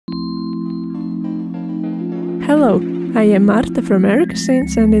Hello, I am Marta from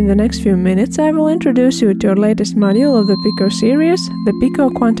Synths, and in the next few minutes I will introduce you to our latest module of the Pico series, the Pico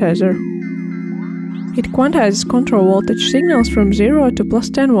Quantizer. It quantizes control voltage signals from 0 to plus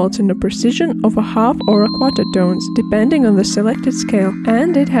 10 volts in the precision of a half or a quarter tones, depending on the selected scale,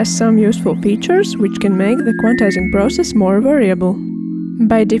 and it has some useful features which can make the quantizing process more variable.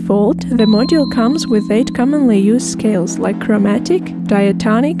 By default, the module comes with 8 commonly used scales like chromatic,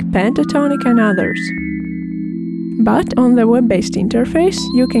 diatonic, pentatonic and others. But on the web-based interface,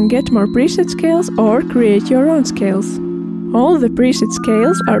 you can get more preset scales or create your own scales. All the preset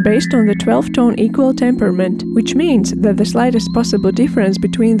scales are based on the 12-tone equal temperament, which means that the slightest possible difference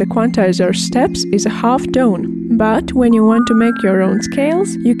between the quantizer's steps is a half tone. But when you want to make your own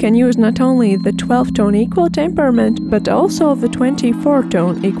scales, you can use not only the 12-tone equal temperament, but also the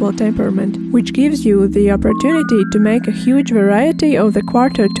 24-tone equal temperament, which gives you the opportunity to make a huge variety of the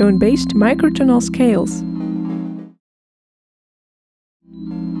quarter tone-based microtonal scales.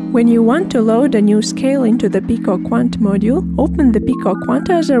 When you want to load a new scale into the Pico Quant module, open the Pico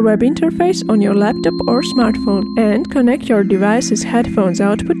Quantizer web interface on your laptop or smartphone and connect your device's headphones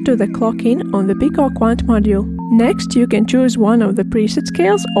output to the clock-in on the Pico Quant module. Next, you can choose one of the preset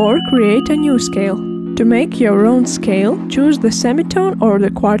scales or create a new scale. To make your own scale, choose the semitone or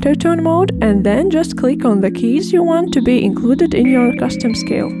the quarter tone mode and then just click on the keys you want to be included in your custom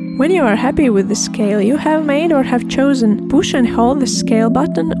scale. When you are happy with the scale you have made or have chosen, push and hold the scale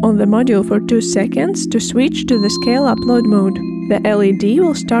button on the module for 2 seconds to switch to the scale upload mode. The LED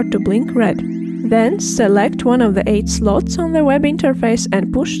will start to blink red. Then select one of the 8 slots on the web interface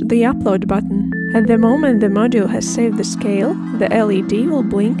and push the upload button. At the moment the module has saved the scale, the LED will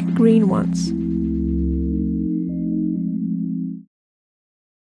blink green once.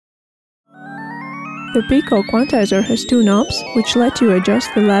 The Pico Quantizer has 2 knobs, which let you adjust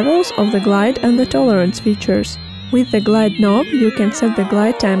the levels of the glide and the tolerance features. With the glide knob, you can set the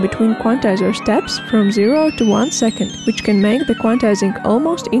glide time between quantizer steps from 0 to 1 second, which can make the quantizing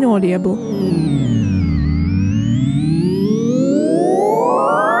almost inaudible.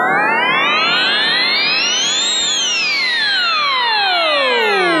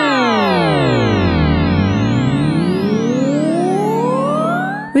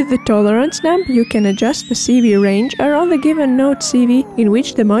 With the tolerance knob, you can adjust the CV range around the given note CV in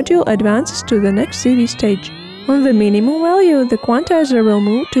which the module advances to the next CV stage. On the minimum value, the quantizer will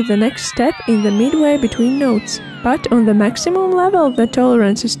move to the next step in the midway between notes. But on the maximum level, the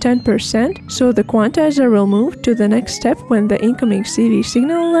tolerance is 10%, so the quantizer will move to the next step when the incoming CV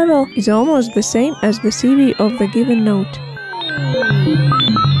signal level is almost the same as the CV of the given note.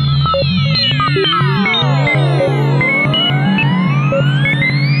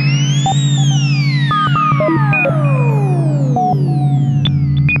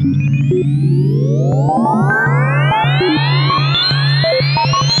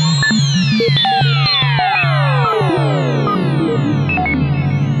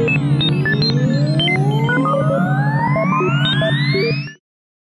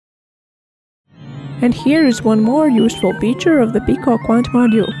 And here is one more useful feature of the Pico Quant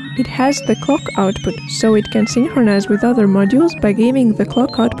module. It has the clock output, so it can synchronize with other modules by giving the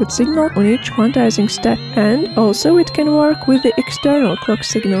clock output signal on each quantizing step, and also it can work with the external clock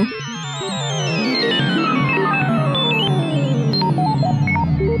signal.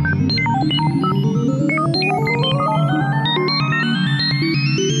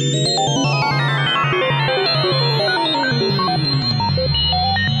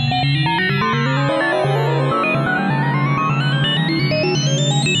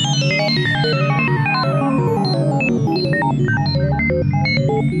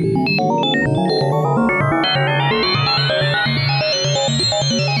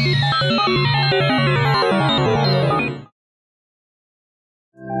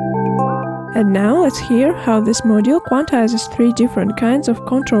 And now let's hear how this module quantizes 3 different kinds of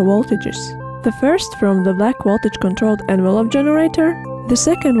control voltages. The first from the black voltage-controlled envelope generator, the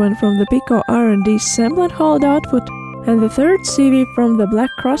second one from the Pico R&D sample and hold output, and the third CV from the black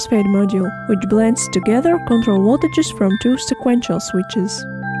crossfade module, which blends together control voltages from 2 sequential switches.